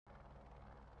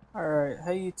Alright,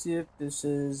 hey YouTube, this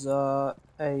is a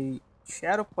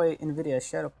Shadowplay, NVIDIA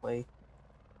Shadowplay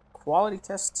quality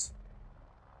test.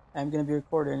 I'm going to be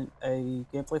recording a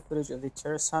gameplay footage of the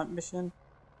terrorist hunt mission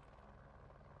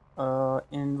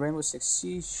in Rainbow Six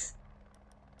Siege.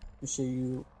 Let me show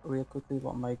you real quickly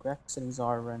what my graphic settings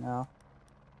are right now.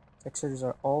 Textures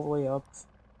are all the way up,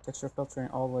 texture filtering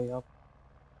all the way up.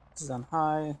 This is on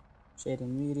high,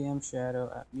 shading medium, shadow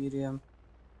at medium.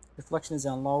 Reflection is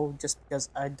on low just because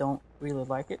I don't really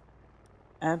like it.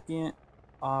 Ambient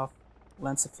off,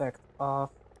 lens effect off,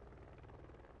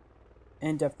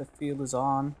 in-depth of field is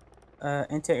on,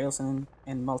 anti-aliasing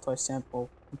and multi-sample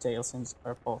anti-aliasings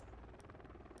are both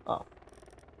off.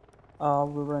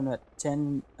 We run at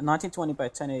 1920 by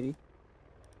 1080.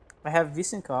 I have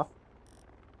VSync off.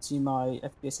 See, my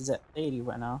FPS is at 80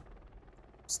 right now.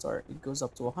 Start, it goes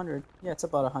up to 100. Yeah, it's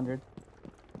about 100.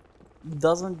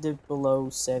 Doesn't dip below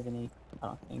 70, I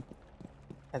don't think,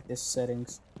 at this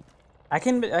settings. I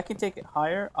can take it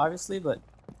higher, obviously, but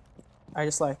I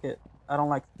just like it. I don't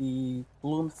like the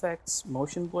bloom effects,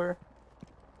 motion blur,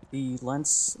 the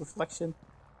lens reflection.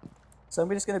 So I'm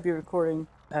just going to be recording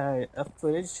a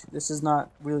footage. This is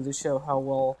not really to show how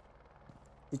well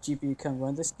the GPU can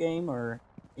run this game or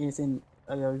anything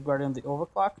regarding the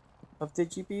overclock of the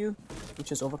GPU,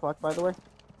 which is overclocked, by the way.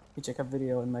 You can check a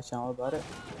video in my channel about it.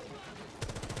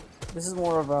 This is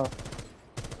more of a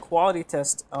quality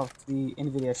test of the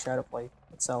NVIDIA Shadowplay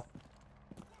itself.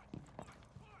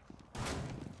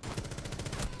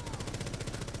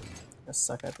 I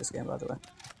suck at this game, by the way.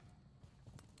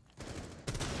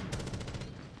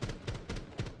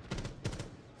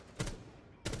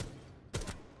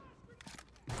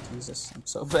 Jesus, I'm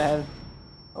so bad.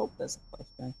 Oh, that's a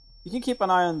flashbang. You can keep an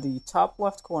eye on the top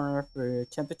left corner for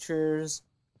temperatures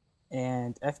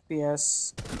and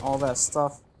FPS and all that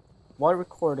stuff while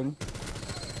recording.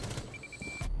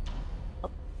 Oh,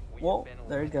 well,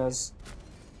 there it goes.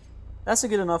 That's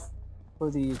good enough for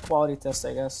the quality test,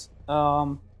 I guess.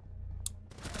 The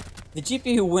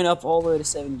GPU went up all the way to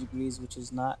 70 degrees, which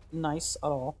is not nice at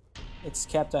all. It's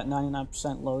capped at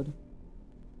 99% load.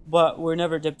 But we're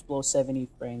never dipped below 70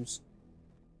 frames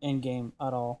in game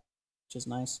at all, which is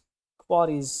nice.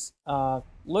 Quality's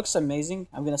looks amazing.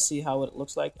 I'm gonna see how it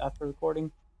looks like after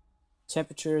recording.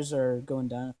 Temperatures are going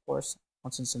down, of course,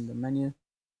 once it's in the menu.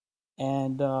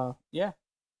 And yeah,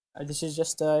 this is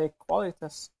just a quality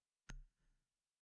test.